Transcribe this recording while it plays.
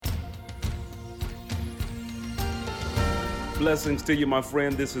Blessings to you, my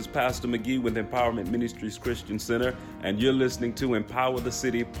friend. This is Pastor McGee with Empowerment Ministries Christian Center, and you're listening to Empower the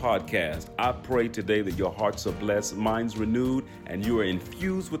City podcast. I pray today that your hearts are blessed, minds renewed, and you are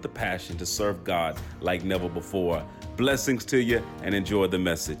infused with the passion to serve God like never before. Blessings to you, and enjoy the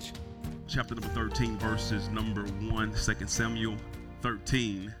message. Chapter number 13, verses number 1, 2 Samuel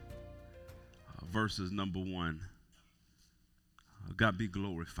 13, verses number 1. God be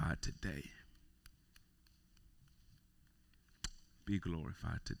glorified today. Be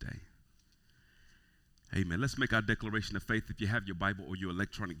glorified today. Amen. Let's make our declaration of faith. If you have your Bible or your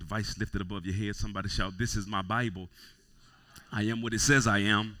electronic device lifted above your head, somebody shout, "This is my Bible. I am what it says I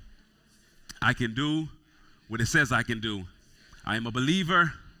am. I can do what it says I can do. I am a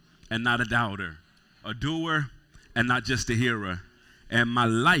believer and not a doubter, a doer and not just a hearer. And my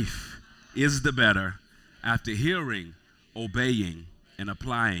life is the better after hearing, obeying, and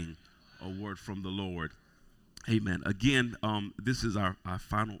applying a word from the Lord." Amen. Again, this is our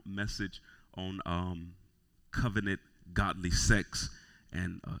final message on covenant godly sex.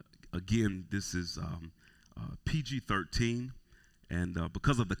 And again, this is PG-13. And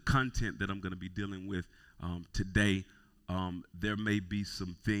because of the content that I'm going to be dealing with today, there may be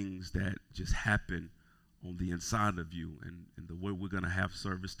some things that just happen on the inside of you. And the way we're going to have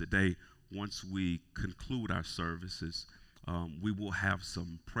service today, once we conclude our services, we will have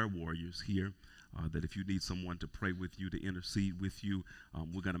some prayer warriors here. That if you need someone to pray with you, to intercede with you,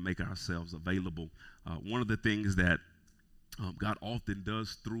 we're going to make ourselves available. One of the things that God often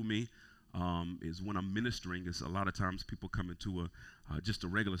does through me is when I'm ministering, is a lot of times people come into just a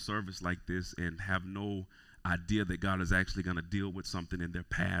regular service like this and have no idea that God is actually going to deal with something in their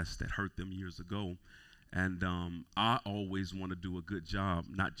past that hurt them years ago. And I always want to do a good job,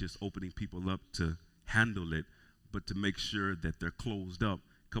 not just opening people up to handle it, but to make sure that they're closed up.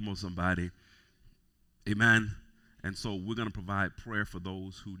 Come on, somebody. Amen. And so we're going to provide prayer for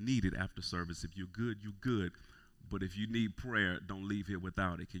those who need it after service. If you're good, you're good. But if you need prayer, don't leave here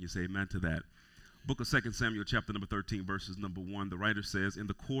without it. Can you say amen to that? Book of 2 Samuel, chapter number 13, verses number 1. The writer says, "In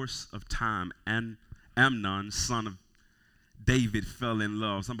the course of time, Amnon, son of David, fell in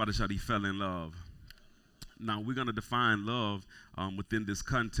love." Somebody shout, "He fell in love." Now, we're going to define love within this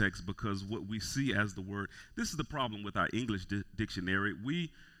context, because what we see as the word, this is the problem with our English dictionary.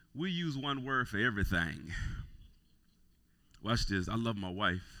 We use one word for everything. Watch this. I love my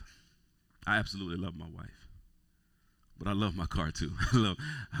wife. I absolutely love my wife. But I love my car too.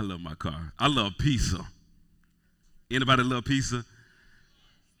 I love my car. I love pizza. Anybody love pizza?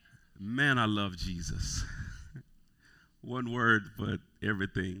 Man, I love Jesus. One word for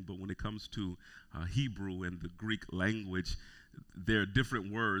everything. But when it comes to Hebrew and the Greek language, there are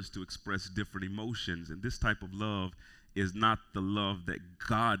different words to express different emotions. And this type of love is not the love that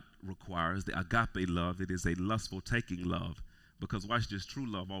God requires, the agape love. It is a lustful taking love. Because watch this, true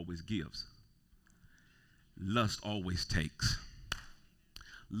love always gives. Lust always takes.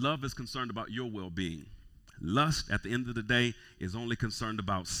 Love is concerned about your well-being. Lust, at the end of the day, is only concerned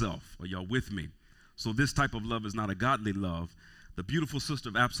about self. Are y'all with me? So this type of love is not a godly love. The beautiful sister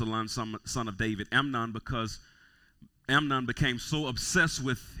of Absalom, son of David, Amnon, because Amnon became so obsessed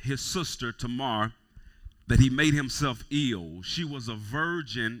with his sister Tamar that he made himself ill. She was a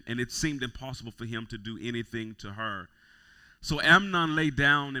virgin, and it seemed impossible for him to do anything to her. So Amnon lay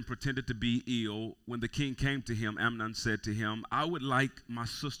down and pretended to be ill. When the king came to him, Amnon said to him, "I would like my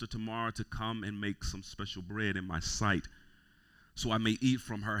sister Tamar to come and make some special bread in my sight, so I may eat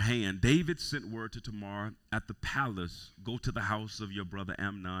from her hand." David sent word to Tamar at the palace, "Go to the house of your brother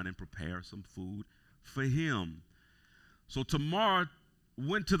Amnon and prepare some food for him." So Tamar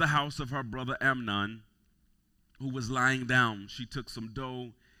went to the house of her brother Amnon, who was lying down. She took some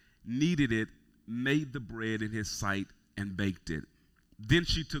dough, kneaded it, made the bread in his sight, and baked it. Then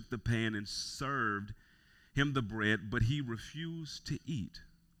she took the pan and served him the bread, but he refused to eat.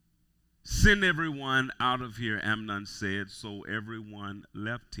 "Send everyone out of here," Amnon said. So everyone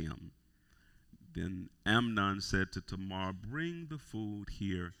left him. Then Amnon said to Tamar, "Bring the food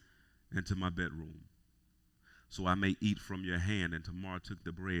here into my bedroom, so I may eat from your hand." And Tamar took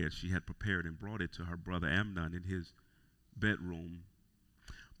the bread she had prepared and brought it to her brother Amnon in his bedroom.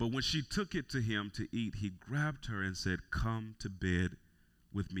 But when she took it to him to eat, he grabbed her and said, "Come to bed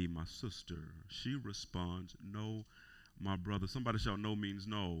with me, my sister." She responds, "No, my brother." Somebody shout, "No" means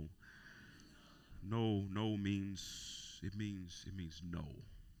no. No means, it means no.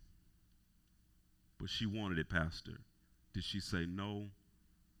 But she wanted it, Pastor. Did she say no?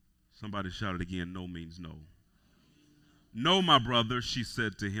 Somebody shout it again. No means no. "No, my brother," she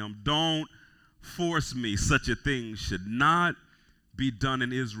said to him, "don't force me. Such a thing should not be done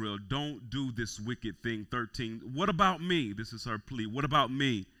in Israel. Don't do this wicked thing. 13. What about me? This is her plea. What about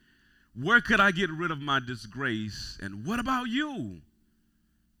me? Where could I get rid of my disgrace? And what about you?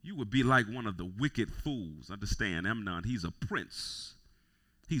 You would be like one of the wicked fools. Understand, Amnon, he's a prince.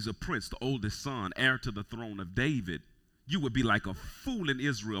 He's a prince, the oldest son, heir to the throne of David. You would be like a fool in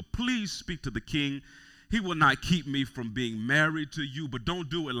Israel. Please speak to the king. He will not keep me from being married to you, but don't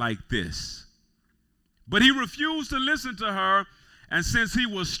do it like this. But he refused to listen to her, and since he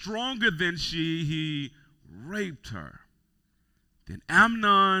was stronger than she, he raped her. Then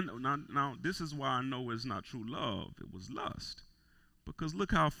Amnon, now this is why I know it's not true love. It was lust. Because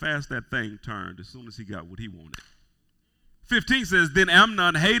look how fast that thing turned as soon as he got what he wanted. 15 says, then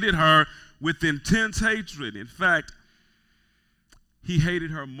Amnon hated her with intense hatred. In fact, he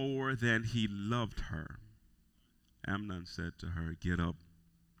hated her more than he loved her. Amnon said to her, get up,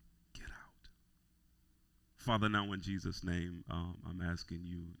 get out. Father, now in Jesus' name, I'm asking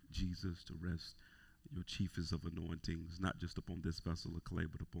you, Jesus, to rest your chiefest of anointings, not just upon this vessel of clay,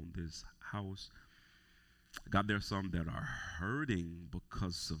 but upon this house. God, there are some that are hurting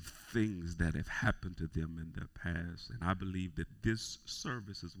because of things that have happened to them in their past. And I believe that this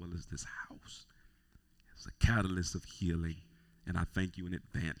service, as well as this house, is a catalyst of healing. And I thank you in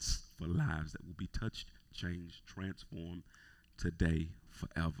advance for lives that will be touched, changed, transformed today,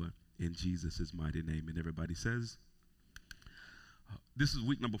 forever, in Jesus' mighty name. And everybody says, this is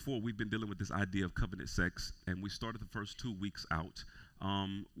week number 4. We've been dealing with this idea of covenant sex, and we started the first 2 weeks out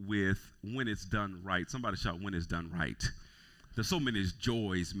with when it's done right. Somebody shout, when it's done right. There's so many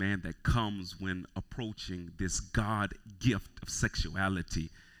joys, man, that comes when approaching this God gift of sexuality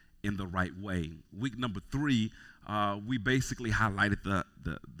in the right way. Week number 3, we basically highlighted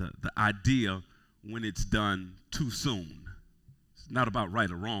the idea when it's done too soon. It's not about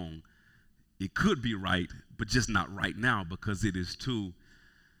right or wrong. It could be right, but just not right now because it's too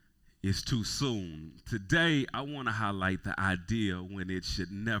soon. Today, I want to highlight the idea when it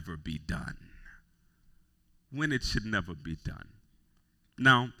should never be done. When it should never be done.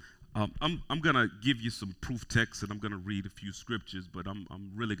 Now, I'm going to give you some proof texts, and I'm going to read a few scriptures, but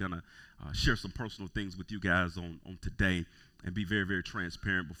I'm really going to share some personal things with you guys on today and be very, very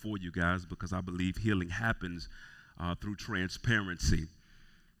transparent before you guys, because I believe healing happens through transparency.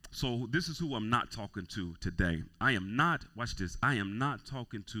 So this is who I'm not talking to today. I am not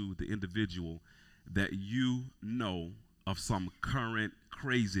talking to the individual that you know of some current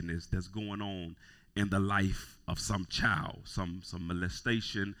craziness that's going on in the life of some child, some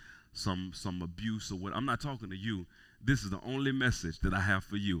molestation, some abuse or what. I'm not talking to you. This is the only message that I have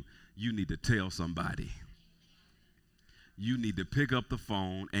for you. You need to tell somebody. You need to pick up the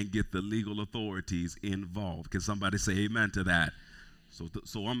phone and get the legal authorities involved. Can somebody say amen to that?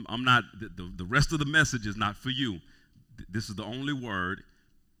 So I'm not, the rest of the message is not for you. This is the only word.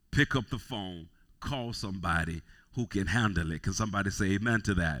 Pick up the phone, call somebody who can handle it. Can somebody say amen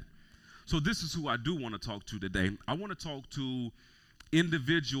to that? So this is who I do want to talk to today. I want to talk to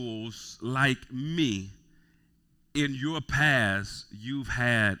individuals like me. In your past, you've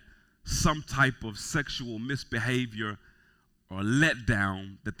had some type of sexual misbehavior or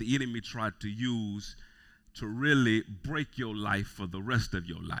letdown that the enemy tried to use to really break your life for the rest of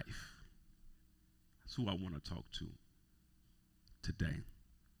your life. That's who I want to talk to today.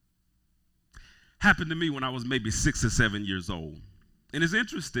 Happened to me when I was maybe 6 or 7 years old. And it's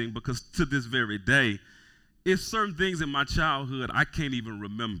interesting because to this very day, it's certain things in my childhood I can't even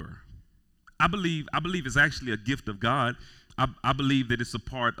remember. I believe it's actually a gift of God. I believe that it's a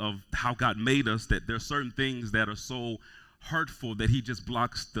part of how God made us, that there are certain things that are so hurtful that he just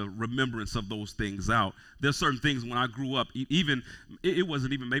blocks the remembrance of those things out. There's certain things when I grew up, it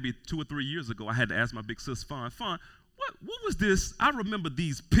wasn't even maybe 2 or 3 years ago, I had to ask my big sis, Fawn, what was this? I remember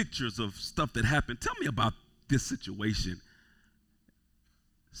these pictures of stuff that happened. Tell me about this situation.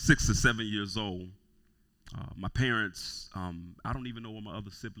 6 or 7 years old. My parents, I don't even know where my other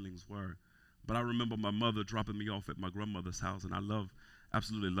siblings were, but I remember my mother dropping me off at my grandmother's house, and I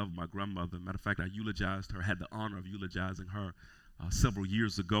absolutely love my grandmother. Matter of fact, I eulogized her, had the honor of eulogizing her several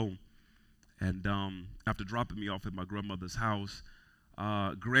years ago. And after dropping me off at my grandmother's house,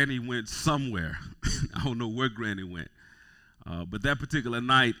 Granny went somewhere. I don't know where Granny went. But that particular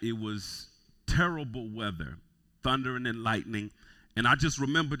night, it was terrible weather, thundering and lightning. And I just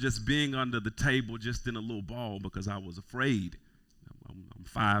remember just being under the table just in a little ball because I was afraid. I'm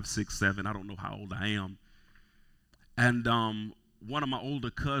 5, 6, 7. I don't know how old I am. And one of my older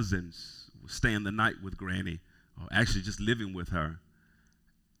cousins was staying the night with Granny, or actually just living with her.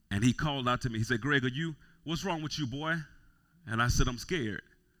 And he called out to me. He said, Greg, what's wrong with you, boy? And I said, I'm scared.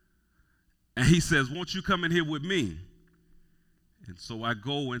 And he says, won't you come in here with me? And so I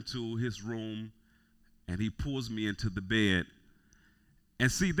go into his room, and he pulls me into the bed.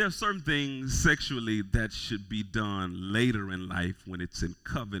 And see, there's certain things sexually that should be done later in life when it's in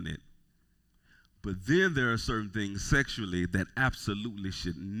covenant. But then there are certain things sexually that absolutely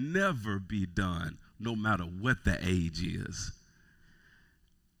should never be done, no matter what the age is.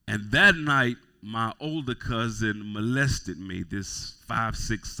 And that night, my older cousin molested me, this 5,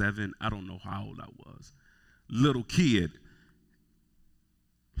 6, 7, I don't know how old I was, little kid.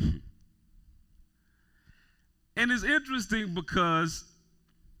 And it's interesting because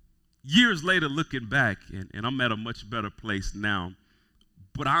years later, looking back, and I'm at a much better place now,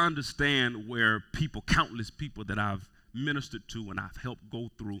 but I understand where countless people that I've ministered to and I've helped go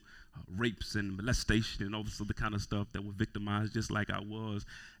through rapes and molestation and all this other kind of stuff that were victimized just like I was.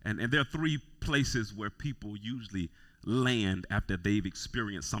 And there are 3 places where people usually land after they've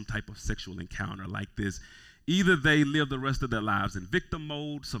experienced some type of sexual encounter like this. Either they live the rest of their lives in victim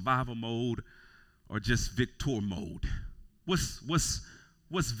mode, survival mode, or just victor mode.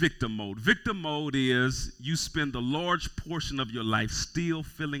 What's victim mode? Victim mode is you spend a large portion of your life still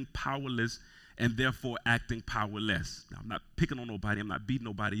feeling powerless and therefore acting powerless. Now, I'm not picking on nobody. I'm not beating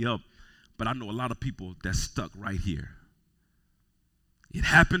nobody up. But I know a lot of people that's stuck right here. It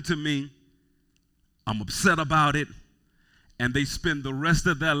happened to me. I'm upset about it. And they spend the rest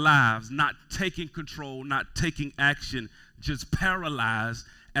of their lives not taking control, not taking action, just paralyzed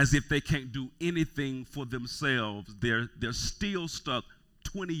as if they can't do anything for themselves. They're still stuck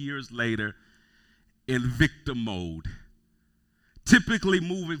 20 years later in victim mode. Typically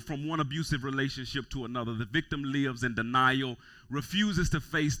moving from one abusive relationship to another, the victim lives in denial, refuses to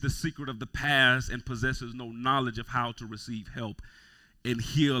face the secret of the past, and possesses no knowledge of how to receive help and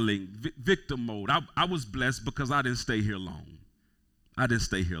healing. Victim mode. I was blessed because I didn't stay here long.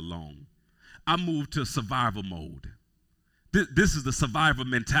 I moved to survival mode. This is the survivor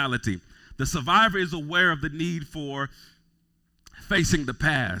mentality. The survivor is aware of the need for facing the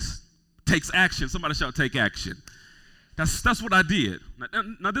past. Takes action. Somebody shout, take action. That's what I did.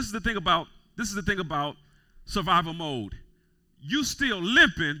 Now this is the thing about survival mode. You still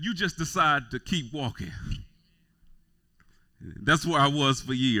limping, you just decide to keep walking. That's where I was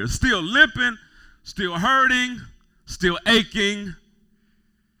for years. Still limping, still hurting, still aching.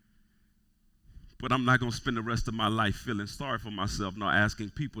 But I'm not going to spend the rest of my life feeling sorry for myself, nor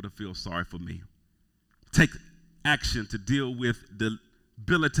asking people to feel sorry for me. Take action to deal with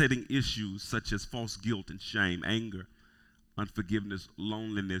debilitating issues such as false guilt and shame, anger, unforgiveness,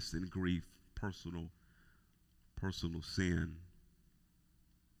 loneliness, and grief, personal sin.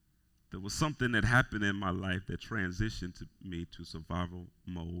 There was something that happened in my life that transitioned me to survival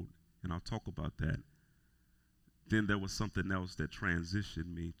mode, and I'll talk about that. Then there was something else that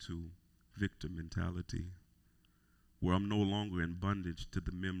transitioned me to victim mentality, where I'm no longer in bondage to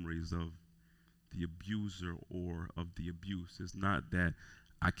the memories of the abuser or of the abuse. It's not that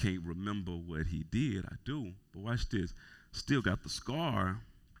I can't remember what he did. I do. But watch this. Still got the scar.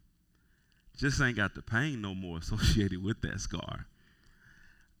 Just ain't got the pain no more associated with that scar.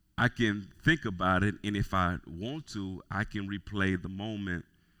 I can think about it, and if I want to, I can replay the moment,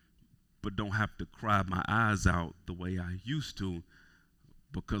 but don't have to cry my eyes out the way I used to,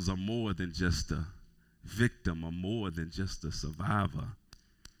 because I'm more than just a victim. I'm more than just a survivor.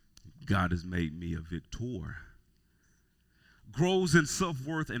 God has made me a victor. Grows in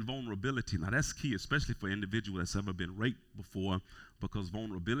self-worth and vulnerability. Now that's key, especially for an individual that's ever been raped before, because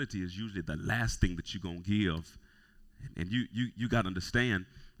vulnerability is usually the last thing that you're going to give. And you got to understand,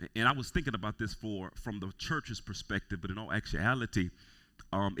 and I was thinking about this from the church's perspective, but in all actuality,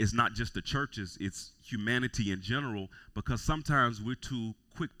 it's not just the churches, it's humanity in general, because sometimes we're too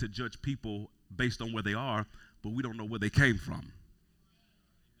quick to judge people based on where they are, but we don't know where they came from.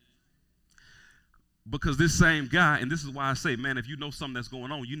 Because this same guy, and this is why I say, man, if you know something that's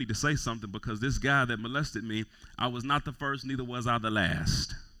going on, you need to say something, because this guy that molested me, I was not the first, neither was I the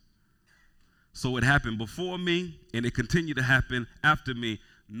last. So it happened before me, and it continued to happen after me.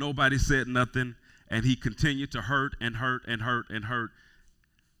 Nobody said nothing, and he continued to hurt and hurt and hurt and hurt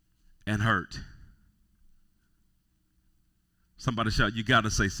and hurt. Somebody shout, you got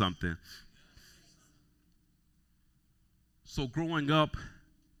to say something. So growing up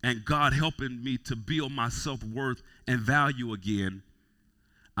and God helping me to build my self-worth and value again,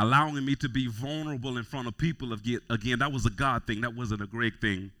 allowing me to be vulnerable in front of people again, that was a God thing. That wasn't a Greg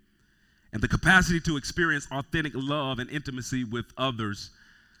thing. And the capacity to experience authentic love and intimacy with others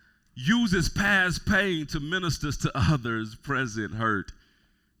uses past pain to minister to others' present hurt.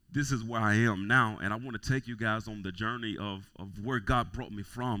 This is where I am now, and I want to take you guys on the journey of where God brought me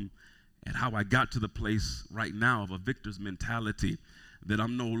from and how I got to the place right now of a victor's mentality, that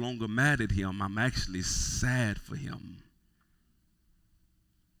I'm no longer mad at him. I'm actually sad for him.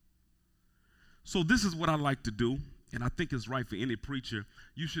 So this is what I like to do, and I think it's right for any preacher.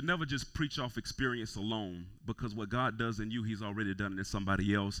 You should never just preach off experience alone, because what God does in you, he's already done it in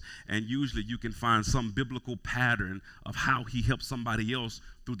somebody else. And usually you can find some biblical pattern of how he helps somebody else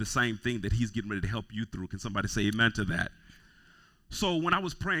through the same thing that he's getting ready to help you through. Can somebody say amen to that? So when I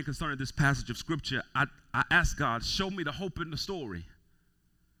was praying concerning this passage of scripture, I asked God, show me the hope in the story.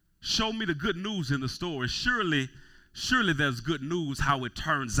 Show me the good news in the story. Surely there's good news how it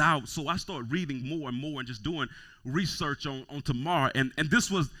turns out. So I started reading more and more and just doing research on Tamar. And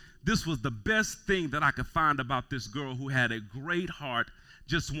this was the best thing that I could find about this girl who had a great heart,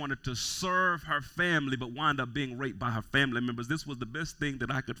 just wanted to serve her family, but wound up being raped by her family members. This was the best thing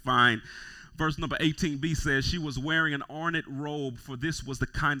that I could find. Verse number 18b says, she was wearing an ornate robe, for this was the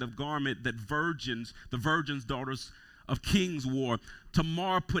kind of garment that the virgins' daughters of kings wore.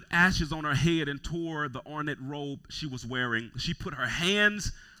 Tamar put ashes on her head and tore the ornate robe she was wearing. She put her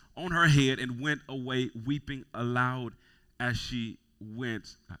hands on her head and went away, weeping aloud as she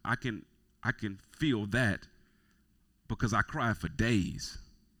went. I can feel that, because I cried for days.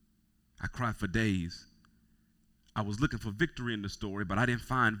 I cried for days. I was looking for victory in the story, but I didn't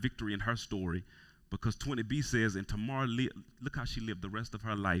find victory in her story, because 20b says, and Tamar look how she lived the rest of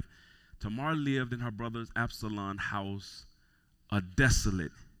her life. Tamar lived in her brother's Absalom's house, a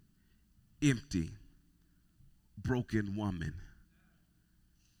desolate, empty, broken woman.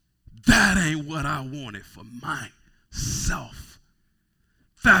 That ain't what I wanted for myself.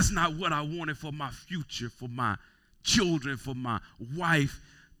 That's not what I wanted for my future, for my children, for my wife,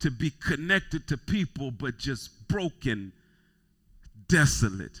 to be connected to people, but just broken,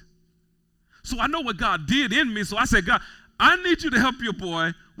 desolate. So I know what God did in me, so I said, God, I need you to help your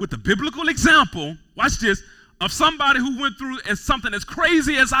boy with a biblical example, watch this, of somebody who went through something as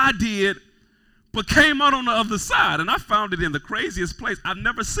crazy as I did, but came out on the other side. And I found it in the craziest place. I've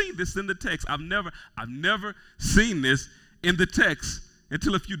never seen this in the text. I've never seen this in the text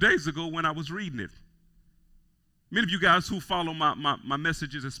until a few days ago when I was reading it. Many of you guys who follow my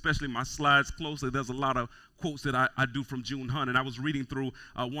messages, especially my slides closely, there's a lot of quotes that I do from June Hunt, and I was reading through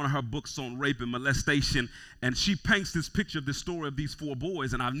one of her books on rape and molestation, and she paints this picture of this story of these 4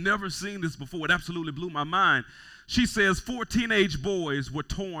 boys, and I've never seen this before. It absolutely blew my mind. She says 4 teenage boys were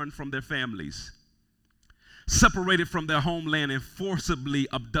torn from their families, separated from their homeland, and forcibly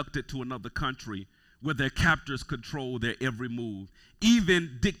abducted to another country where their captors controlled their every move,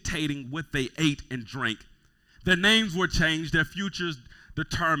 even dictating what they ate and drank. Their names were changed, their futures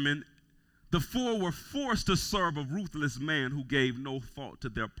determined. The 4 were forced to serve a ruthless man who gave no thought to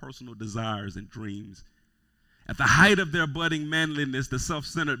their personal desires and dreams. At the height of their budding manliness, the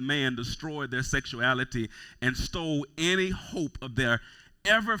self-centered man destroyed their sexuality and stole any hope of their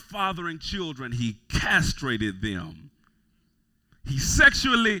ever-fathering children. He castrated them. He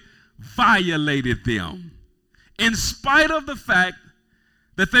sexually violated them. In spite of the fact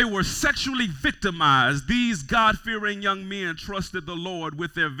that they were sexually victimized, these God-fearing young men trusted the Lord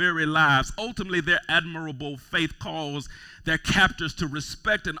with their very lives. Ultimately, their admirable faith caused their captors to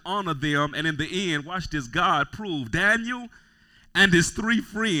respect and honor them. And in the end, watch this, God proved Daniel and his 3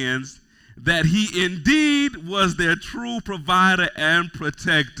 friends that he indeed was their true provider and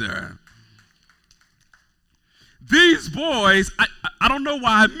protector. These boys, I don't know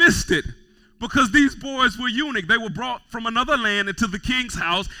why I missed it, because these boys were unique. They were brought from another land into the king's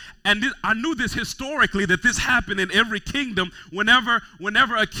house. And I knew this historically, that this happened in every kingdom. Whenever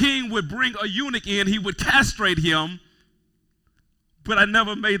a king would bring a eunuch in, he would castrate him. But I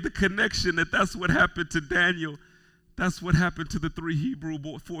never made the connection that that's what happened to Daniel. That's what happened to the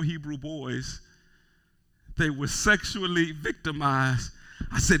 4 Hebrew boys. They were sexually victimized.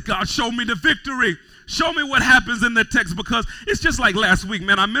 I said, God, show me the victory. Show me what happens in the text, because it's just like last week,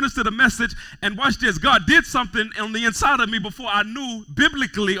 man. I ministered a message, and watch this. God did something on the inside of me before I knew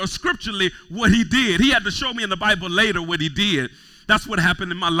biblically or scripturally what he did. He had to show me in the Bible later what he did. That's what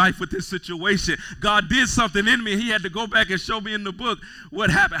happened in my life with this situation. God did something in me. He had to go back and show me in the book what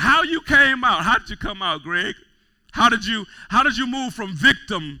happened. How you came out. How did you come out, Greg? How did you move from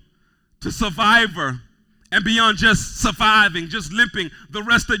victim to survivor? And beyond just surviving, just limping the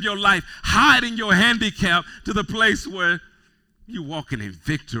rest of your life, hiding your handicap, to the place where you're walking in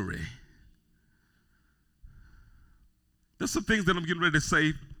victory. There's some things that I'm getting ready to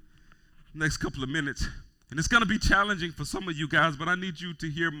say next couple of minutes. And it's going to be challenging for some of you guys, but I need you to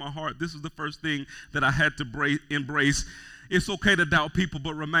hear my heart. This is the first thing that I had to embrace. It's okay to doubt people,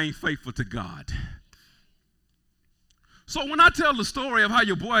 but remain faithful to God. So when I tell the story of how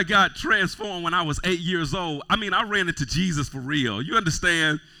your boy got transformed when I was 8 years old, I mean, I ran into Jesus for real. You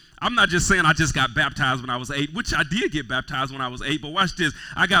understand? I'm not just saying I just got baptized when I was 8, which I did get baptized when I was 8, but watch this.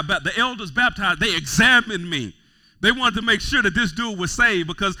 The elders baptized, they examined me. They wanted to make sure that this dude was saved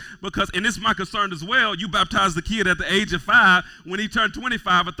because, and this is my concern as well, you baptized the kid at the age of 5. When he turned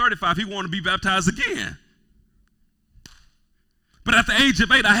 25 or 35, he wanted to be baptized again. But at the age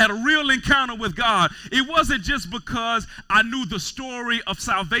of 8, I had a real encounter with God. It wasn't just because I knew the story of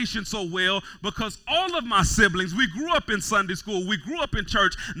salvation so well, because all of my siblings, we grew up in Sunday school. We grew up in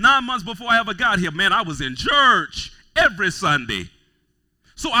church 9 months before I ever got here. Man, I was in church every Sunday.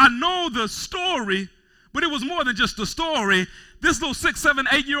 So I know the story, but it was more than just a story. This little 6, 7,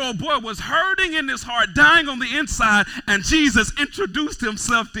 8-year-old boy was hurting in his heart, dying on the inside, and Jesus introduced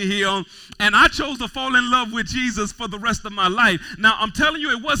himself to him, and I chose to fall in love with Jesus for the rest of my life. Now, I'm telling you,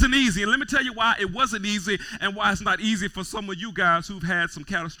 it wasn't easy, and let me tell you why it wasn't easy and why it's not easy for some of you guys who've had some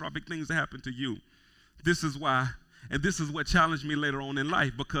catastrophic things that happen to you. This is why, and this is what challenged me later on in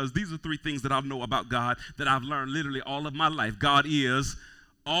life, because these are 3 things that I know about God that I've learned literally all of my life. God is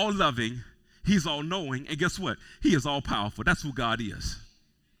all-loving, He's all-knowing, and guess what? He is all-powerful. That's who God is.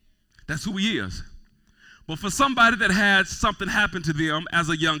 That's who He is. But for somebody that had something happen to them as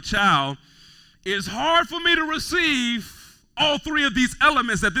a young child, it's hard for me to receive all 3 of these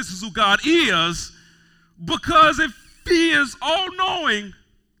elements that this is who God is, because if He is all-knowing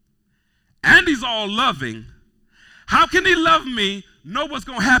and He's all-loving, how can He love me, know what's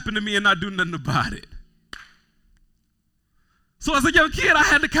going to happen to me, and not do nothing about it? So as a young kid, I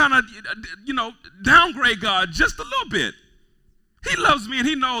had to kind of, downgrade God just a little bit. He loves me and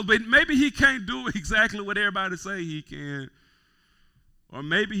He knows, but maybe He can't do exactly what everybody say He can. Or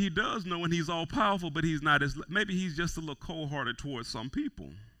maybe He does know and He's all powerful, but He's not maybe He's just a little cold-hearted towards some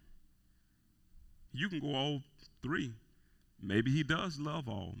people. You can go all 3. Maybe He does love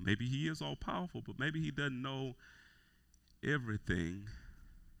all. Maybe He is all powerful, but maybe He doesn't know everything.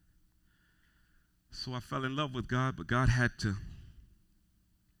 So I fell in love with God, but God had to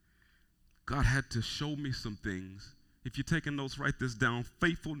show me some things. If you're taking notes, write this down.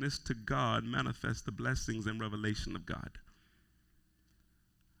 Faithfulness to God manifests the blessings and revelation of God.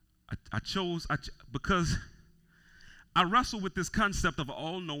 Because I wrestle with this concept of an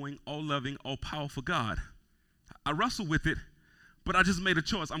all-knowing, all-loving, all-powerful God. I wrestle with it, but I just made a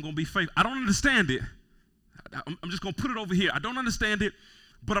choice. I'm going to be faithful. I don't understand it. I'm just going to put it over here. I don't understand it,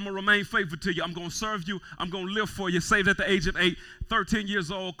 but I'm going to remain faithful to you. I'm going to serve you. I'm going to live for you. Saved at the age of 8, 13 years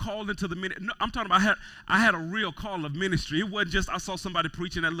old, called into the ministry. No, I'm talking about I had a real call of ministry. It wasn't just I saw somebody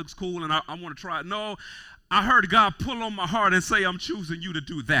preaching that looks cool and I want to try it. No, I heard God pull on my heart and say, I'm choosing you to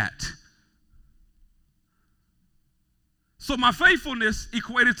do that. So my faithfulness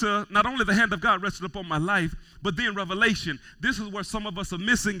equated to not only the hand of God rested upon my life, but then revelation. This is where some of us are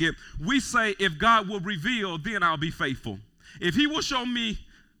missing it. We say, if God will reveal, then I'll be faithful. If He will show me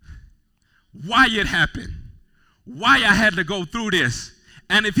why it happened, why I had to go through this,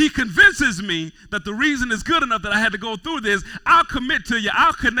 and if He convinces me that the reason is good enough that I had to go through this, I'll commit to you,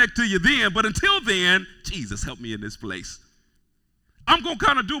 I'll connect to you then. But until then, Jesus, help me in this place. I'm going to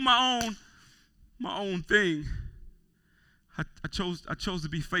kind of do my own thing. I chose to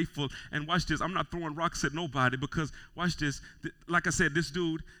be faithful, and watch this. I'm not throwing rocks at nobody, because watch this. Like I said, this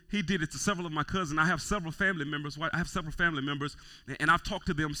dude, he did it to several of my cousins. I have several family members. And I've talked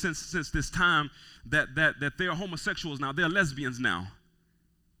to them since this time that they're homosexuals now. They're lesbians now.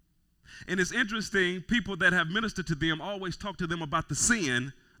 And it's interesting. People that have ministered to them always talk to them about the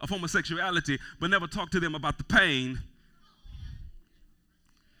sin of homosexuality, but never talk to them about the pain.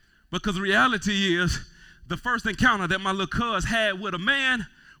 Because the reality is, the first encounter that my little cuz had with a man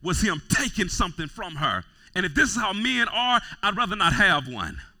was him taking something from her. And if this is how men are, I'd rather not have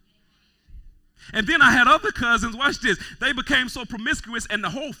one. And then I had other cousins, watch this, they became so promiscuous and the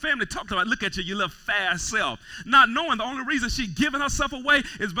whole family talked about, look at you little fast self. Not knowing the only reason she giving herself away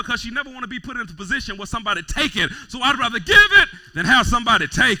is because she never want to be put into a position where somebody take it. So I'd rather give it than have somebody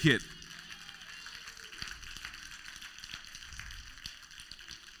take it.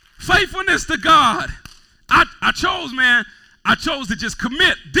 Faithfulness to God. I chose to just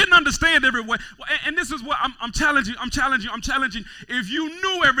commit. Didn't understand every way. And this is what I'm challenging. If you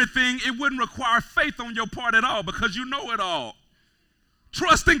knew everything, it wouldn't require faith on your part at all, because you know it all.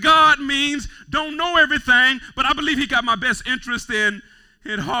 Trusting God means don't know everything, but I believe He got my best interest in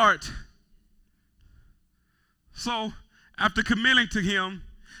heart. So after committing to Him,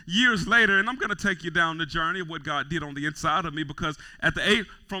 years later, and I'm going to take you down the journey of what God did on the inside of me, because at the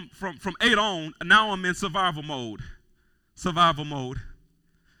from 8 on, now I'm in survival mode.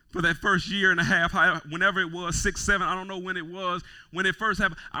 For that first year and a half, whenever it was, 6, 7, I don't know when it was, when it first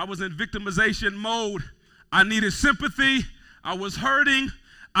happened, I was in victimization mode. I needed sympathy. I was hurting.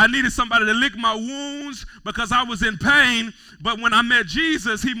 I needed somebody to lick my wounds because I was in pain. But when I met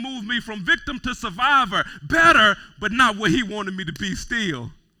Jesus, he moved me from victim to survivor. Better, but not where he wanted me to be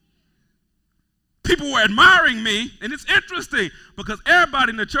still. People were admiring me, and it's interesting because everybody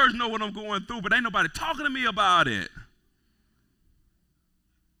in the church know what I'm going through, but ain't nobody talking to me about it.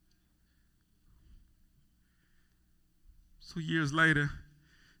 So years later,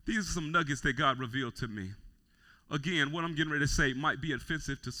 these are some nuggets that God revealed to me. Again, what I'm getting ready to say might be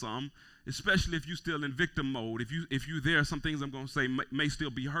offensive to some, especially if you're still in victim mode. If you're there, some things I'm going to say may still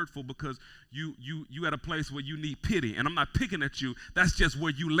be hurtful because you at a place where you need pity. And I'm not picking at you. That's just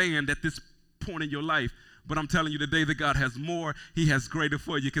where you land at this point in your life. But I'm telling you today that God has more. He has greater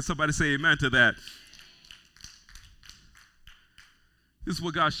for you. Can somebody say amen to that? This is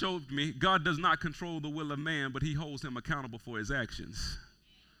what God showed me. God does not control the will of man, but he holds him accountable for his actions.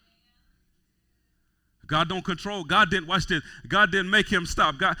 God don't control. God didn't, watch this, God didn't make him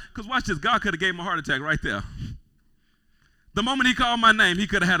stop. Because watch this, God could have gave him a heart attack right there. The moment he called my name, he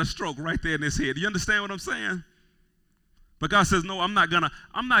could have had a stroke right there in his head. Do you understand what I'm saying? But God says, no, I'm not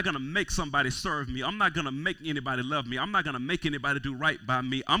gonna make somebody serve me. I'm not gonna make anybody love me. I'm not gonna make anybody do right by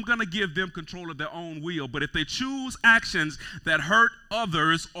me. I'm gonna give them control of their own will. But if they choose actions that hurt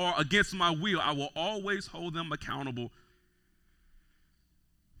others or against my will, I will always hold them accountable.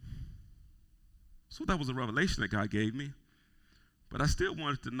 So that was a revelation that God gave me. But I still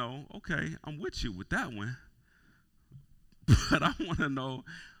wanted to know, okay, I'm with you with that one. But I want to know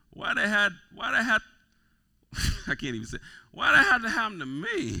why they had I can't even say, why that had to happen to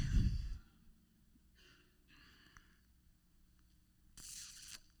me?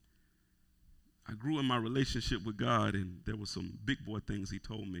 I grew in my relationship with God, and there were some big boy things he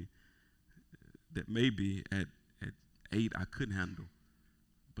told me that maybe at 8 I couldn't handle.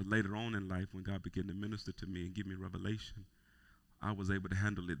 But later on in life, when God began to minister to me and give me revelation, I was able to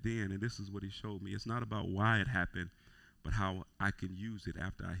handle it then. And this is what he showed me. It's not about why it happened, but how I can use it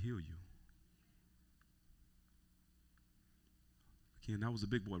after I heal you. Again, that was a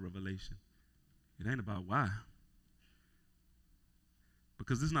big boy revelation. It ain't about why.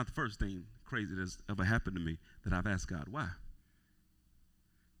 Because this is not the first thing crazy that's ever happened to me that I've asked God why.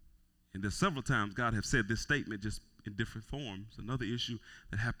 And there's several times God has said this statement just in different forms. Another issue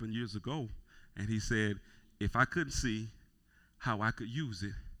that happened years ago, and he said, if I couldn't see how I could use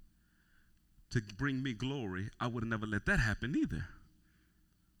it to bring me glory, I would have never let that happen either.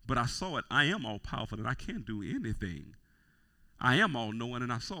 But I saw it. I am all powerful and I can't do anything. I am all knowing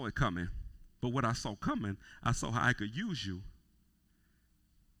and I saw it coming. But what I saw coming, I saw how I could use you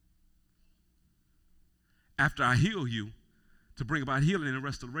after I heal you to bring about healing and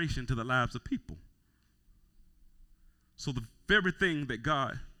restoration to the lives of people. So the very thing that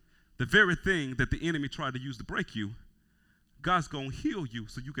the enemy tried to use to break you, God's going to heal you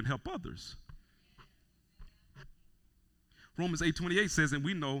so you can help others. Romans 8:28 says, and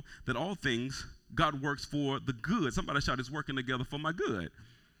we know that all things God works for the good. Somebody shout, it's working together for my good.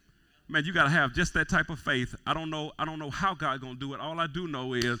 Man, you got to have just that type of faith. I don't know how God's going to do it. All I do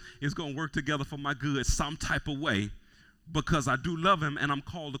know is it's going to work together for my good some type of way because I do love him and I'm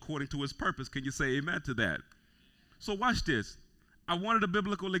called according to his purpose. Can you say amen to that? So watch this. I wanted a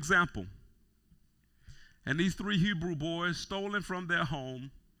biblical example. And these 3 Hebrew boys, stolen from their home,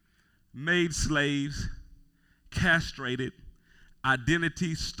 made slaves, castrated,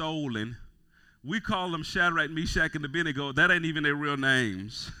 identity stolen. We call them Shadrach, Meshach, and Abednego. That ain't even their real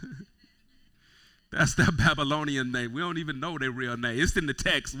names. That's their Babylonian name. We don't even know their real name. It's in the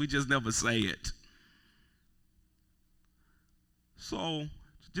text. We just never say it. So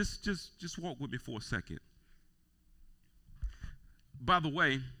just walk with me for a second. By the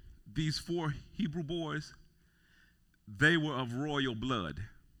way, these 4 Hebrew boys, they were of royal blood.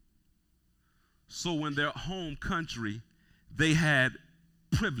 So in their home country, they had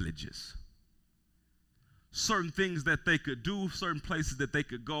privileges. Certain things that they could do, certain places that they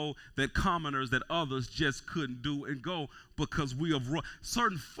could go, that commoners, that others just couldn't do and go because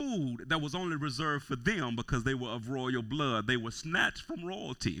certain food that was only reserved for them because they were of royal blood. They were snatched from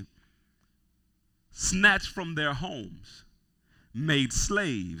royalty, snatched from their homes, made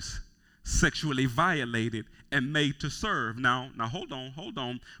slaves, sexually violated, and made to serve. Now hold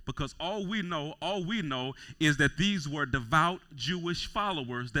on, because all we know is that these were devout Jewish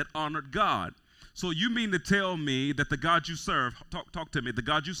followers that honored God. So you mean to tell me that the God you serve, talk to me, the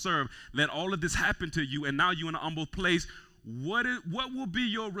God you serve, let all of this happen to you, and now you're in an humble place. What will be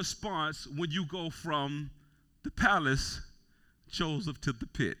your response when you go from the palace Joseph to the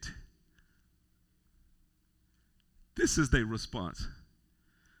pit. This is their response.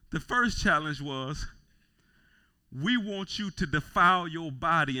 The first challenge was, we want you to defile your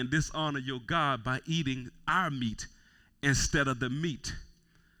body and dishonor your God by eating our meat instead of the meat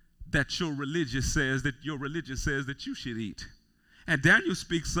that your religion says that you should eat. And Daniel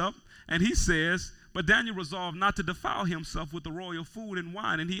speaks up and he says, but Daniel resolved not to defile himself with the royal food and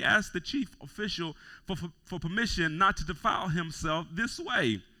wine, and he asked the chief official for permission not to defile himself this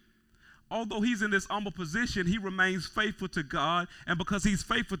way. Although he's in this humble position, he remains faithful to God, and because he's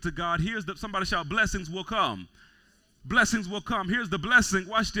faithful to God, somebody shout, blessings will come. Blessings will come. Here's the blessing.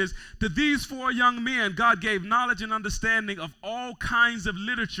 Watch this. To these 4 young men, God gave knowledge and understanding of all kinds of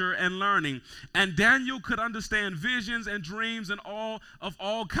literature and learning. And Daniel could understand visions and dreams and all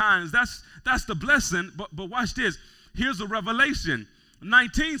kinds. That's the blessing. But watch this. Here's a revelation.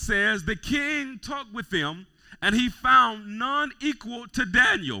 19 says, the king talked with them, and he found none equal to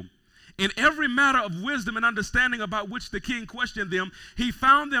Daniel. In every matter of wisdom and understanding about which the king questioned them, he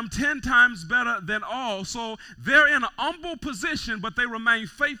found them 10 times better than all. So they're in an humble position, but they remain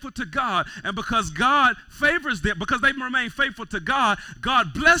faithful to God. And because God favors them, because they remain faithful to God,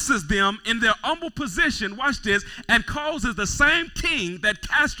 God blesses them in their humble position, watch this, and causes the same king that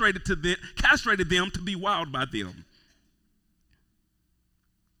castrated them to be wowed by them.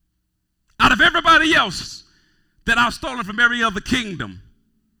 Out of everybody else that I've stolen from every other kingdom,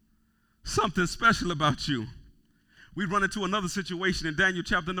 something special about you. We run into another situation in Daniel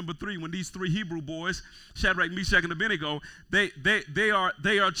chapter number 3 when these 3 Hebrew boys, Shadrach, Meshach, and Abednego, they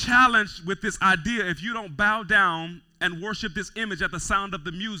are challenged with this idea: if you don't bow down and worship this image at the sound of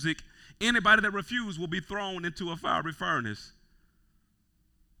the music, anybody that refuses will be thrown into a fiery furnace.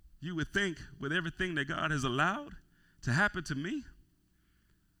 You would think, with everything that God has allowed to happen to me,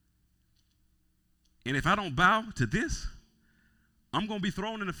 and if I don't bow to this, I'm going to be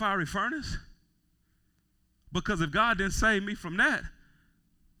thrown in the fiery furnace? Because if God didn't save me from that,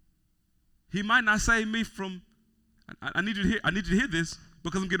 he might not save me from, I need you to hear this,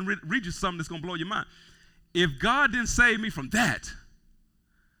 because I'm going to read you something that's going to blow your mind. If God didn't save me from that,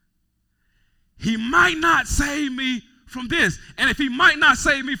 he might not save me from this. And if he might not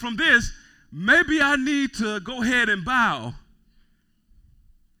save me from this, maybe I need to go ahead and bow.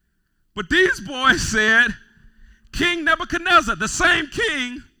 But these boys said, King Nebuchadnezzar, the same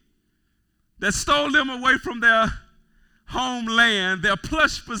king that stole them away from their homeland, their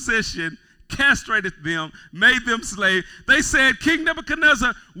plush position, castrated them, made them slaves. They said, King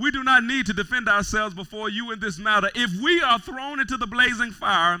Nebuchadnezzar, we do not need to defend ourselves before you in this matter. If we are thrown into the blazing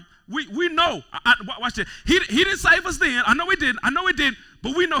fire, we know. Watch this. He didn't save us then. I know he did.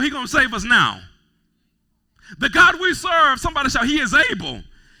 But we know he's going to save us now. The God we serve, somebody shout, he is able.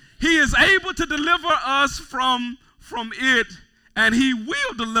 He is able to deliver us from it, and he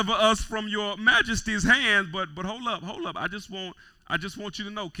will deliver us from your majesty's hand. But hold up. I just want you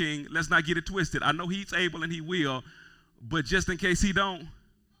to know, King, let's not get it twisted. I know he's able and he will, but just in case he don't,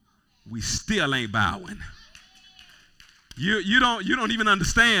 we still ain't bowing. You don't even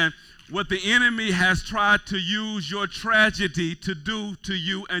understand what the enemy has tried to use your tragedy to do to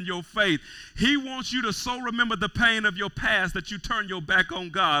you and your faith. He wants you to so remember the pain of your past that you turn your back on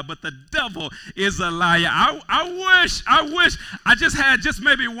God, but the devil is a liar. I wish I just had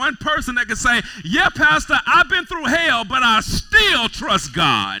maybe one person that could say, yeah, Pastor, I've been through hell, but I still trust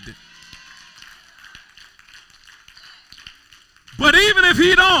God. But even if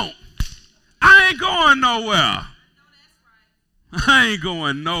he don't, I ain't going nowhere. I ain't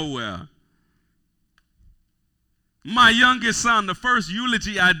going nowhere. My youngest son, the first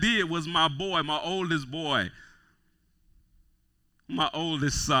eulogy I did was my oldest boy, my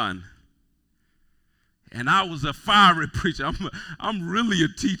oldest son. And I was a fiery preacher. I'm really a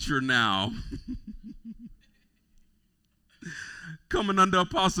teacher now. Coming under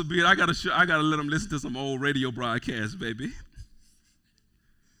Apostle Beard, I gotta let him listen to some old radio broadcasts, baby.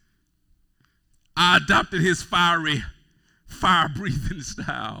 I adopted his fire-breathing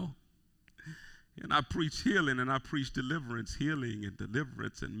style. And I preach healing and I preach deliverance, healing and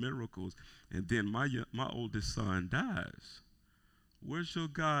deliverance and miracles. And then my oldest son dies. Where's your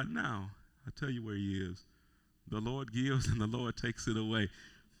God now? I tell you where he is. The Lord gives and the Lord takes it away.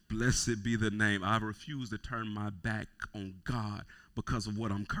 Blessed be the name. I refuse to turn my back on God because of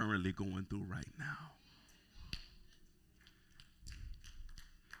what I'm currently going through right now.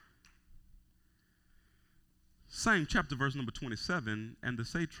 Same chapter, verse number 27, and the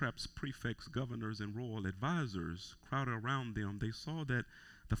satraps, prefects, governors, and royal advisors crowded around them. They saw that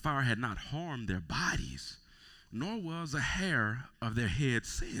the fire had not harmed their bodies, nor was a hair of their head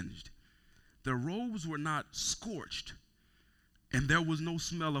singed. Their robes were not scorched, and there was no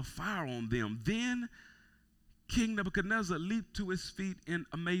smell of fire on them. Then King Nebuchadnezzar leaped to his feet in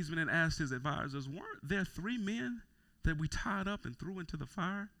amazement and asked his advisors, weren't there 3 men that we tied up and threw into the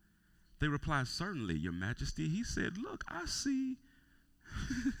fire? They replied, certainly, your majesty. He said, look, I see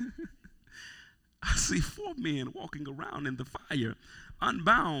 4 men walking around in the fire,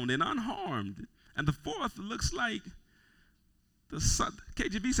 unbound and unharmed. And the 4th looks like the son,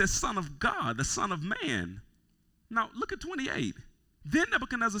 KJV says son of God, the son of man. Now look at 28. Then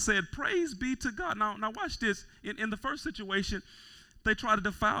Nebuchadnezzar said, praise be to God. Now watch this. In the first situation, they tried to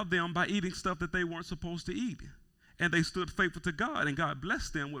defile them by eating stuff that they weren't supposed to eat. And they stood faithful to God, and God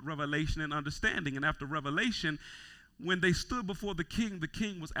blessed them with revelation and understanding. And after revelation, when they stood before the king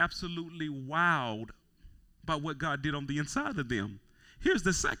was absolutely wowed by what God did on the inside of them. Here's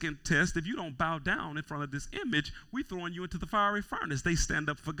the second test. If you don't bow down in front of this image, we're throwing you into the fiery furnace. They stand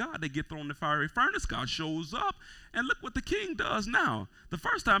up for God. They get thrown in the fiery furnace. God shows up, and look what the king does now. The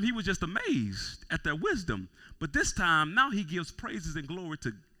first time, he was just amazed at their wisdom. But this time, now he gives praises and glory to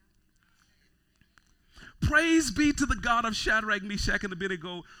God. Praise be to the God of Shadrach, Meshach, and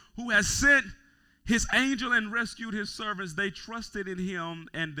Abednego, who has sent his angel and rescued his servants. They trusted in him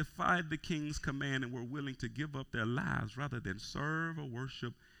and defied the king's command and were willing to give up their lives rather than serve or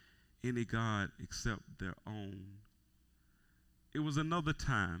worship any god except their own. It was another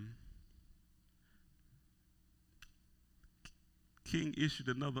time. King issued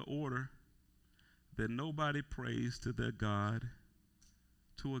another order that nobody prays to their God,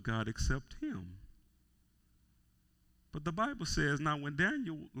 to a God except him. But the Bible says, now when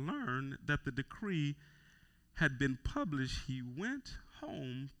Daniel learned that the decree had been published, he went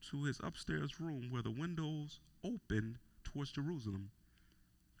home to his upstairs room where the windows opened towards Jerusalem.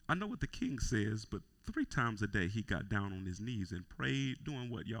 I know what the king says, but 3 times a day he got down on his knees and prayed, doing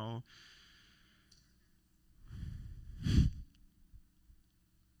what, y'all?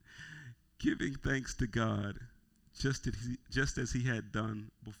 Giving thanks to God, just as he had done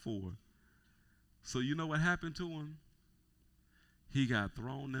before. So you know what happened to him? He got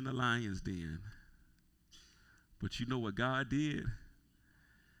thrown in the lion's den. But you know what God did?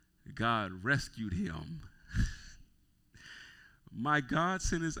 God rescued him. My God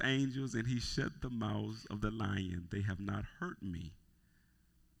sent his angels, and he shut the mouths of the lion. They have not hurt me.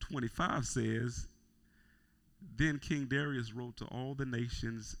 25 says, then King Darius wrote to all the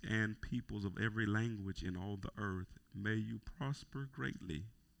nations and peoples of every language in all the earth, may you prosper greatly.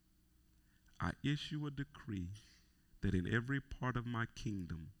 I issue a decree that in every part of my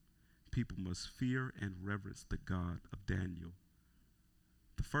kingdom, people must fear and reverence the God of Daniel.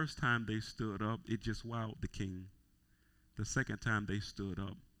 The first time they stood up, it just wowed the king. The second time they stood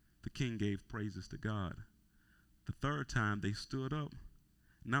up, the king gave praises to God. The third time they stood up,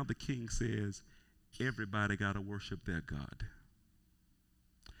 now the king says, everybody got to worship their God.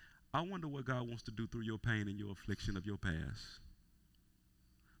 I wonder what God wants to do through your pain and your affliction of your past.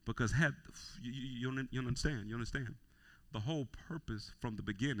 Because you understand. The whole purpose from the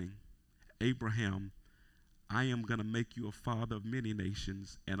beginning, Abraham, I am going to make you a father of many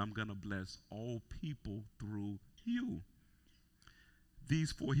nations, and I'm going to bless all people through you.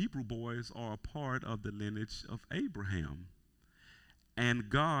 These 4 Hebrew boys are a part of the lineage of Abraham. And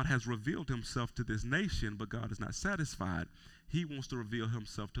God has revealed himself to this nation, but God is not satisfied. He wants to reveal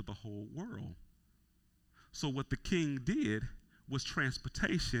himself to the whole world. So what the king did was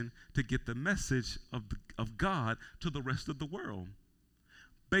transportation to get the message of God to the rest of the world.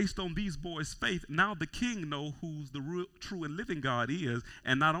 Based on these boys' faith, now the king knows who the real, true and living God is.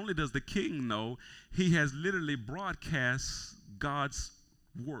 And not only does the king know, he has literally broadcast God's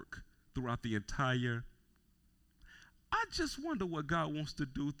work throughout the entire. I just wonder what God wants to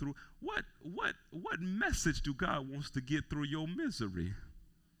do through, what message do God wants to get through your misery?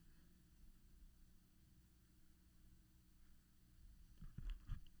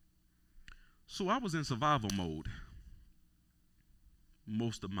 So I was in survival mode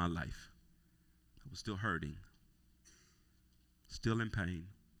most of my life. I was still hurting, still in pain.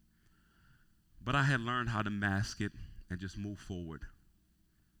 But I had learned how to mask it and just move forward.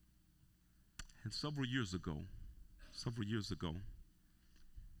 And several years ago,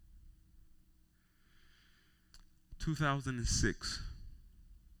 2006,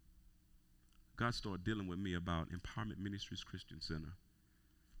 God started dealing with me about Empowerment Ministries Christian Center.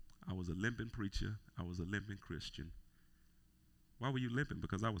 I was a limping preacher. I was a limping Christian. Why were you limping?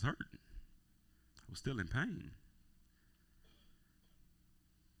 Because I was hurting. I was still in pain.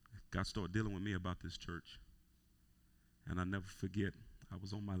 God started dealing with me about this church. And I never forget, I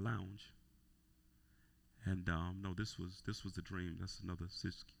was on my lounge. And no, this was the dream. That's another,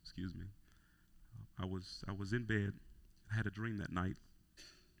 excuse me. I was in bed. I had a dream that night,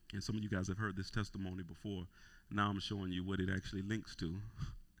 and some of you guys have heard this testimony before. Now I'm showing you what it actually links to.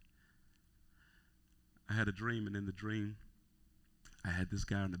 I had a dream, and in the dream, I had this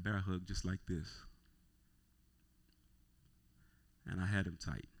guy in a bear hug just like this. And I had him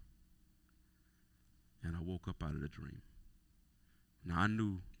tight. And I woke up out of the dream. Now, I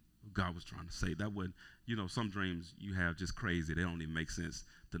knew what God was trying to say. That wasn't, some dreams you have just crazy. They don't even make sense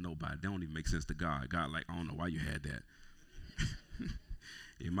to nobody. They don't even make sense to God. God, like, I don't know why you had that.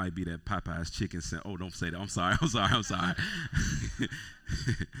 It might be that Popeye's chicken scent. Oh, don't say that. I'm sorry. I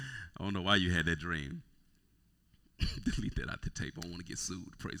don't know why you had that dream. Delete that out the tape. I don't want to get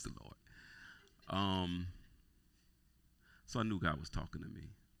sued. Praise the Lord. So I knew God was talking to me.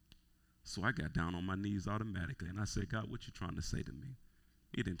 So I got down on my knees automatically, and I said, God, what you trying to say to me?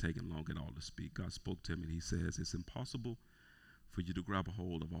 It didn't take him long at all to speak. God spoke to him, and he says, it's impossible for you to grab a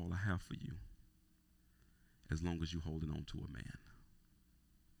hold of all I have for you as long as you're holding on to a man.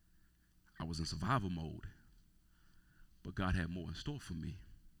 I was in survival mode, but God had more in store for me.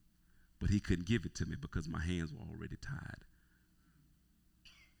 But he couldn't give it to me because my hands were already tied.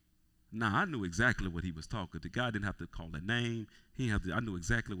 Now, I knew exactly what he was talking to. God didn't have to call a name. I knew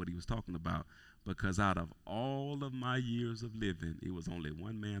exactly what he was talking about, because out of all of my years of living, it was only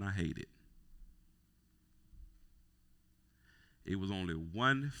one man I hated. It was only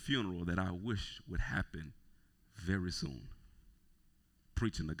one funeral that I wish would happen very soon.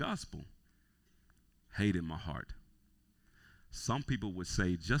 Preaching the gospel, hate in my heart. Some people would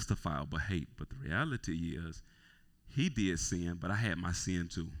say justifiable hate, but the reality is he did sin, but I had my sin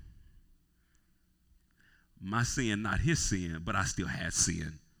too. My sin, not his sin, but I still had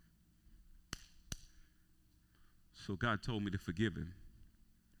sin. So God told me to forgive him.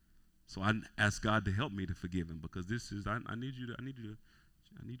 So I asked God to help me to forgive him, because I need you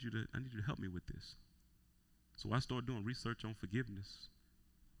to help me with this. So I started doing research on forgiveness.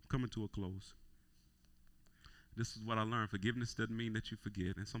 Coming to a close. This is what I learned. Forgiveness doesn't mean that you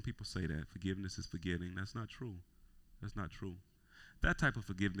forget. And some people say that forgiveness is forgetting. That's not true. That's not true. That type of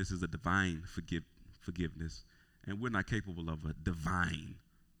forgiveness is a divine forgiveness. And we're not capable of a divine.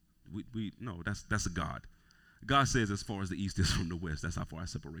 No, that's a God. God says, as far as the east is from the west, that's how far I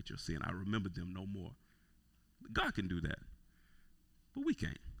separate your sin. I remember them no more. God can do that. But we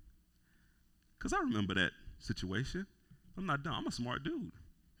can't. Because I remember that situation. I'm not dumb. I'm a smart dude.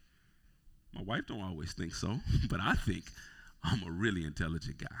 My wife don't always think so, but I think I'm a really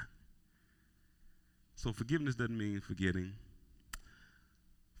intelligent guy. So forgiveness doesn't mean forgetting.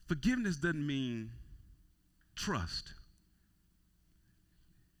 Forgiveness doesn't mean trust.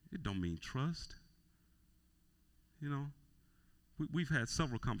 It don't mean trust. We've had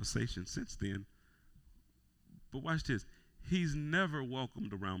several conversations since then. But watch this. He's never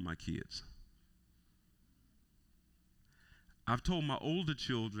welcomed around my kids. I've told my older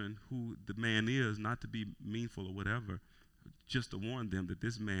children who the man is not to be meanful or whatever, just to warn them that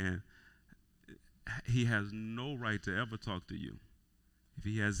this man, he has no right to ever talk to you. If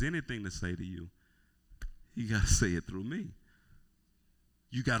he has anything to say to you, he got to say it through me.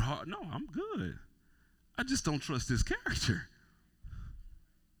 You got hard? No, I'm good. I just don't trust his character.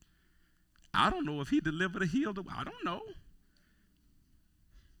 I don't know if he delivered or healed. I don't know.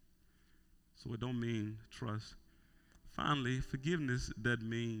 So it don't mean trust. Finally, forgiveness doesn't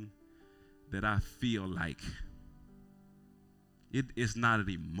mean that I feel like it's not an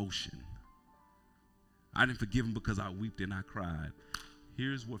emotion. I didn't forgive him because I wept and I cried.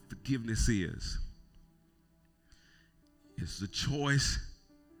 Here's what forgiveness is. It's the choice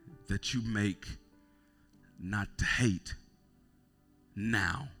that you make not to hate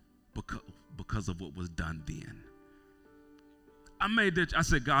now because of what was done then. I made that. I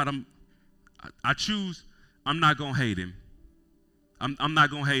said, God, I choose. I'm not going to hate him. I'm not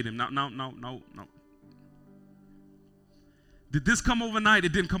going to hate him. No. Did this come overnight?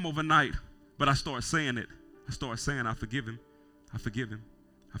 It didn't come overnight. But I started saying it. I started saying, I forgive him. I forgive him.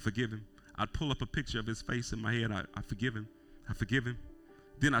 I forgive him. I'd pull up a picture of his face in my head. I forgive him. I forgive him.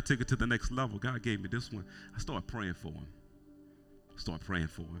 Then I took it to the next level. God gave me this one. I started praying for him.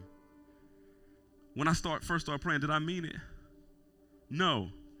 When I first started praying, did I mean it? No.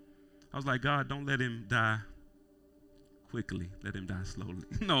 I was like, God, don't let him die quickly. Let him die slowly.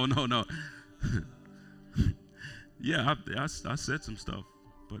 No. Yeah, I said some stuff,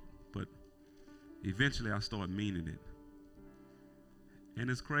 but eventually I started meaning it. And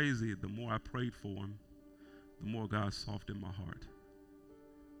it's crazy. The more I prayed for him, the more God softened my heart.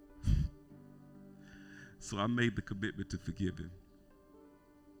 So I made the commitment to forgive him.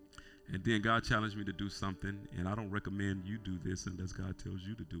 And then God challenged me to do something, and I don't recommend you do this unless God tells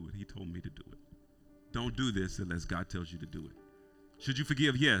you to do it. He told me to do it. don't do this unless God tells you to do it. Should you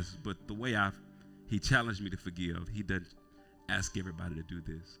forgive? Yes, but the way he challenged me to forgive, he doesn't ask everybody to do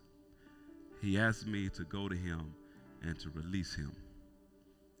this. He asked me to go to him and to release him.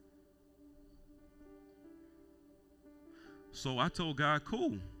 So I told God,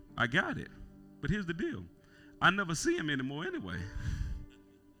 cool, I got it. But here's the deal. I never see him anymore anyway.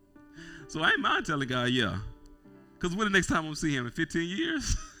 So I ain't mind telling God, yeah. Because when the next time I'm going to see him? In 15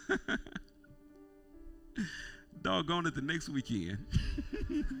 years? Doggone it, the next weekend.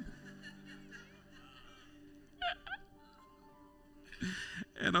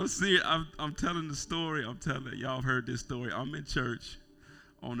 And I'm serious. I'm telling the story. I'm telling y'all have heard this story. I'm in church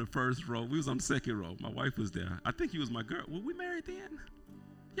on the first row. We was on the second row. My wife was there. I think he was my girl. Were we married then?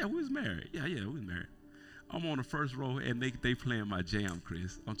 Yeah, we was married. Yeah, we was married. I'm on the first row, and they playing my jam,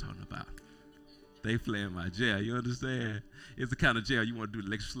 Chris. I'm talking about. They playing my jam. You understand? It's the kind of jam you want to do the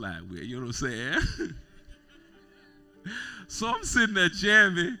electric slide with. You know what I'm saying? So I'm sitting there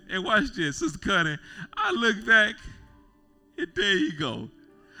jamming, and watch this, Sister Cunning. I look back, and there you go.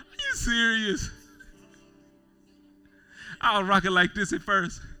 Are you serious? I was rocking like this at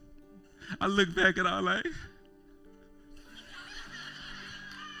first. I look back and I'm like,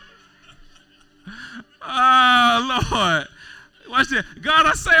 oh, Lord. Watch this. God,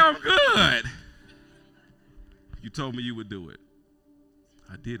 I say I'm good. You told me you would do it.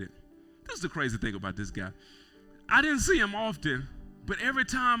 I did it. This is the crazy thing about this guy. I didn't see him often, but every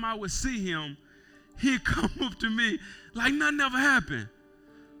time I would see him, he'd come up to me like nothing ever happened.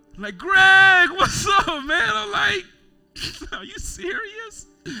 Like, Greg, what's up, man? I'm like, are you serious?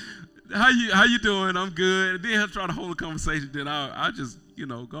 How you doing? I'm good. And then he'll try to hold a conversation. Then I just,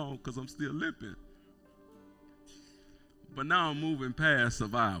 go on because I'm still limping. But now I'm moving past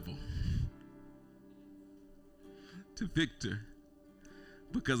survival to Victor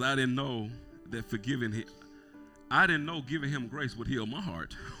because I didn't know that forgiving him. I didn't know giving him grace would heal my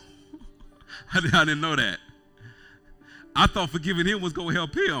heart. I didn't know that. I thought forgiving him was going to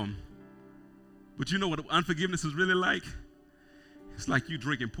help him. But you know what unforgiveness is really like? It's like you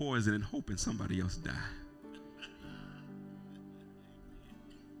drinking poison and hoping somebody else die.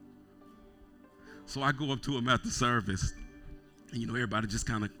 So I go up to him after service, and everybody just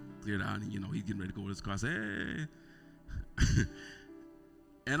kind of cleared out, and he's getting ready to go to his car. I say, hey.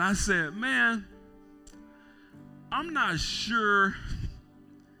 And I said, man, I'm not sure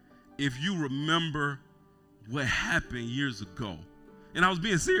if you remember what happened years ago. And I was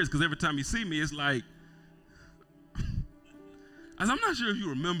being serious because every time you see me, it's like, I'm not sure if you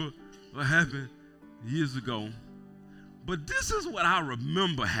remember what happened years ago, but this is what I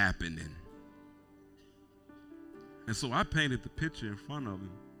remember happening. And so I painted the picture in front of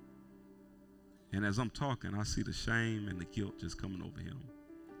him. And as I'm talking, I see the shame and the guilt just coming over him.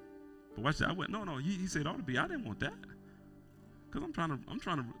 But watch that. I went, no. He said, ought to be. I didn't want that. Because I'm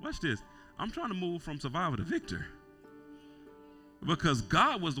trying to, watch this. I'm trying to move from survivor to victor. Because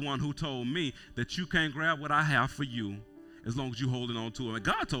God was the one who told me that you can't grab what I have for you as long as you're holding on to it. And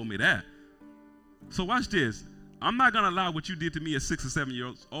God told me that. So watch this. I'm not going to allow what you did to me at 6 or 7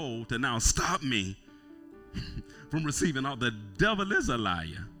 years old to now stop me from receiving all. The devil is a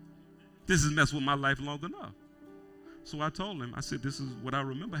liar. This has messed with my life long enough. So I told him, I said, this is what I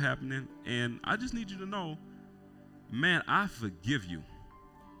remember happening, and I just need you to know, man, I forgive you.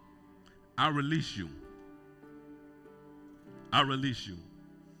 I release you. I release you.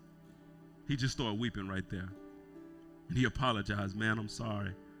 He just started weeping right there. And he apologized, man, I'm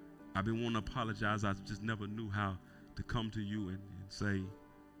sorry. I've been wanting to apologize. I just never knew how to come to you and say,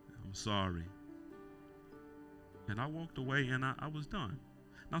 I'm sorry. And I walked away, and I was done.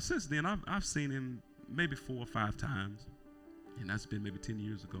 Now, since then, I've seen him maybe 4 or 5 times, and that's been maybe 10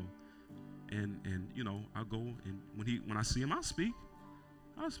 years ago. And I'll go, and when I see him, I'll speak.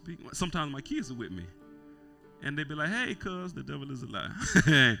 Sometimes my kids are with me, and they be like, hey, cuz, the devil is a lie.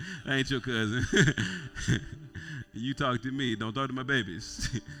 I ain't your cousin. You talk to me, don't talk to my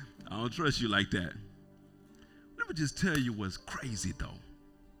babies. I don't trust you like that. Let me just tell you what's crazy, though.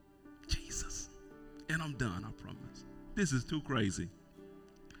 Jesus. And I'm done, I promise. This is too crazy.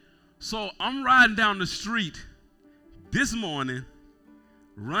 So I'm riding down the street this morning,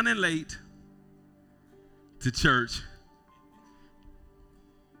 running late to church.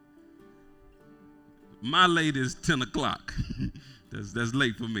 My late is 10 o'clock. That's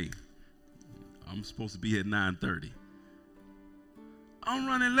late for me. I'm supposed to be at 9:30. I'm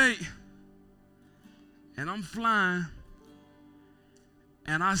running late, and I'm flying,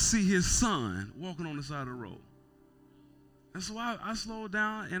 and I see his son walking on the side of the road. And so I slowed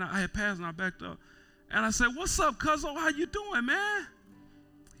down, and I had passed, and I backed up. And I said, what's up, cuzzo? How you doing, man?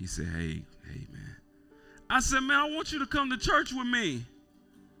 He said, hey, man, I said, man, I want you to come to church with me.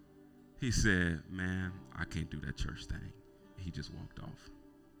 He said, man, I can't do that church thing. He just walked off.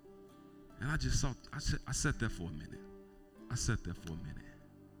 And I sat there for a minute.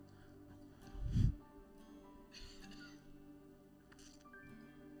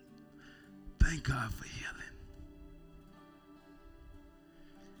 Thank God for healing.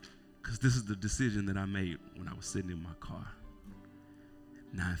 Because this is the decision that I made when I was sitting in my car.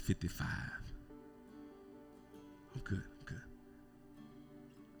 9:55. I'm good.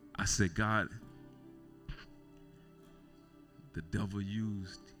 I said, God, the devil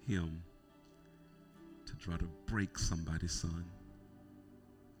used him to try to break somebody's son.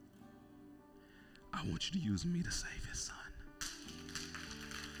 I want you to use me to save his son.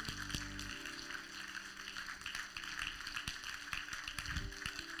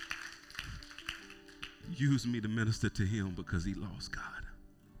 Use me to minister to him because he lost God.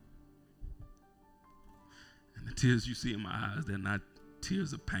 And the tears you see in my eyes, they're not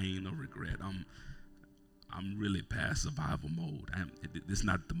tears of pain or regret. I'm really past survival mode. It's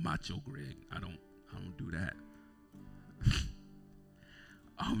not the macho Greg. I don't do that.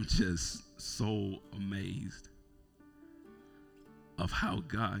 I'm just so amazed of how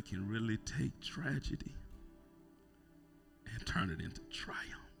God can really take tragedy and turn it into triumph.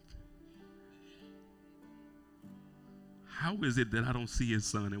 How is it that I don't see his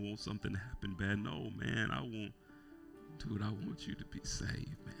son and want something to happen bad? No, man, I want you to be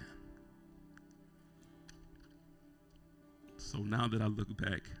saved, man. So now that I look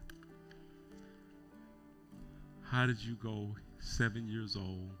back, how did you go 7 years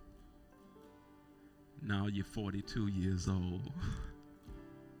old? Now you're 42 years old.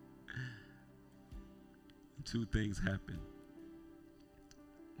 Two things happened.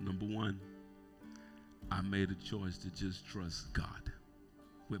 Number one, I made a choice to just trust God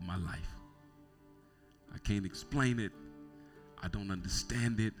with my life. I can't explain it. I don't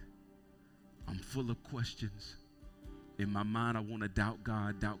understand it. I'm full of questions. In my mind, I want to doubt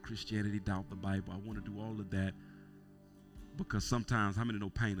God, doubt Christianity, doubt the Bible. I want to do all of that because sometimes, how many know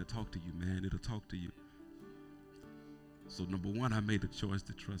pain will talk to you, man? It'll talk to you. So number one, I made a choice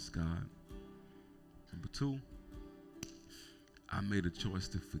to trust God. Number two, I made a choice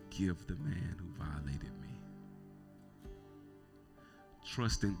to forgive the man who violated me.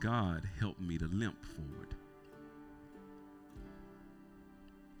 Trusting God helped me to limp forward.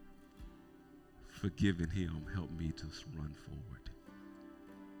 Forgiving him helped me to run forward.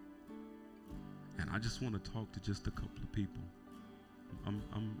 And I just want to talk to just a couple of people. I'm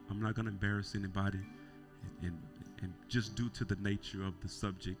not going to embarrass anybody, and just due to the nature of the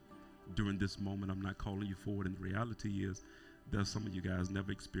subject during this moment, I'm not calling you forward. And the reality is, there's some of you guys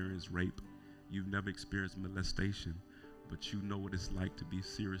never experienced rape. You've never experienced molestation, but you know what it's like to be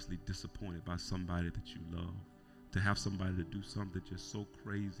seriously disappointed by somebody that you love, to have somebody to do something just so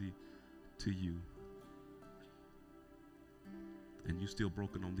crazy to you, and you're still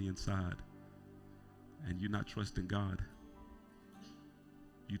broken on the inside, and you're not trusting God.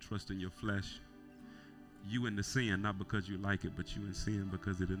 You trust in your flesh. You in the sin, not because you like it, but you in sin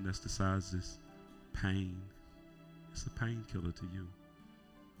because it anesthetizes pain. It's a painkiller to you.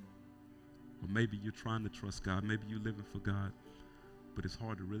 Or maybe you're trying to trust God. Maybe you're living for God, but it's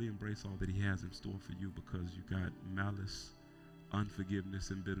hard to really embrace all that he has in store for you because you got malice, unforgiveness,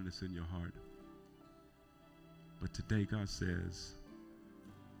 and bitterness in your heart. But today God says,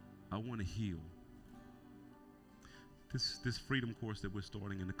 I want to heal. This freedom course that we're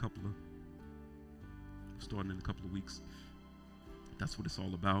starting in a couple of weeks, that's what it's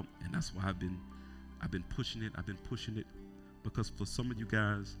all about, and that's why I've been pushing it because for some of you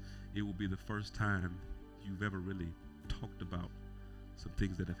guys, it will be the first time you've ever really talked about some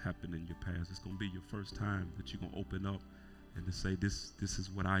things that have happened in your past. It's going to be your first time that you're going to open up and to say, this is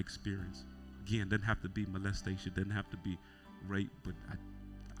what I experienced. Again, doesn't have to be molestation, doesn't have to be rape, but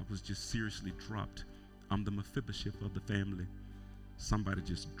I was just seriously dropped. I'm the Mephibosheth of the family. Somebody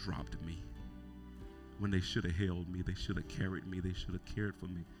just dropped me when they should have held me, they should have carried me, they should have cared for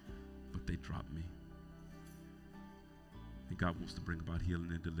me, but they dropped me. And God wants to bring about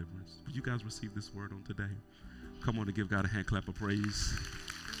healing and deliverance. Will you guys receive this word on today? Come on and give God a hand clap of praise.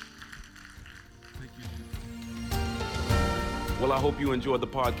 Thank you. Well, I hope you enjoyed the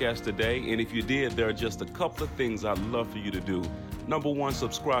podcast today. And if you did, there are just a couple of things I'd love for you to do. Number one,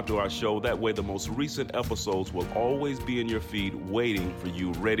 subscribe to our show. That way, the most recent episodes will always be in your feed, waiting for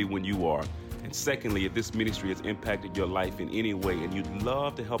you, ready when you are. And secondly, if this ministry has impacted your life in any way and you'd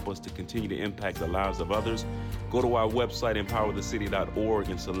love to help us to continue to impact the lives of others, go to our website, empowerthecity.org,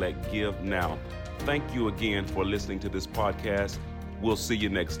 and select Give Now. Thank you again for listening to this podcast. We'll see you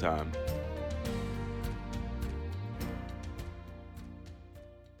next time.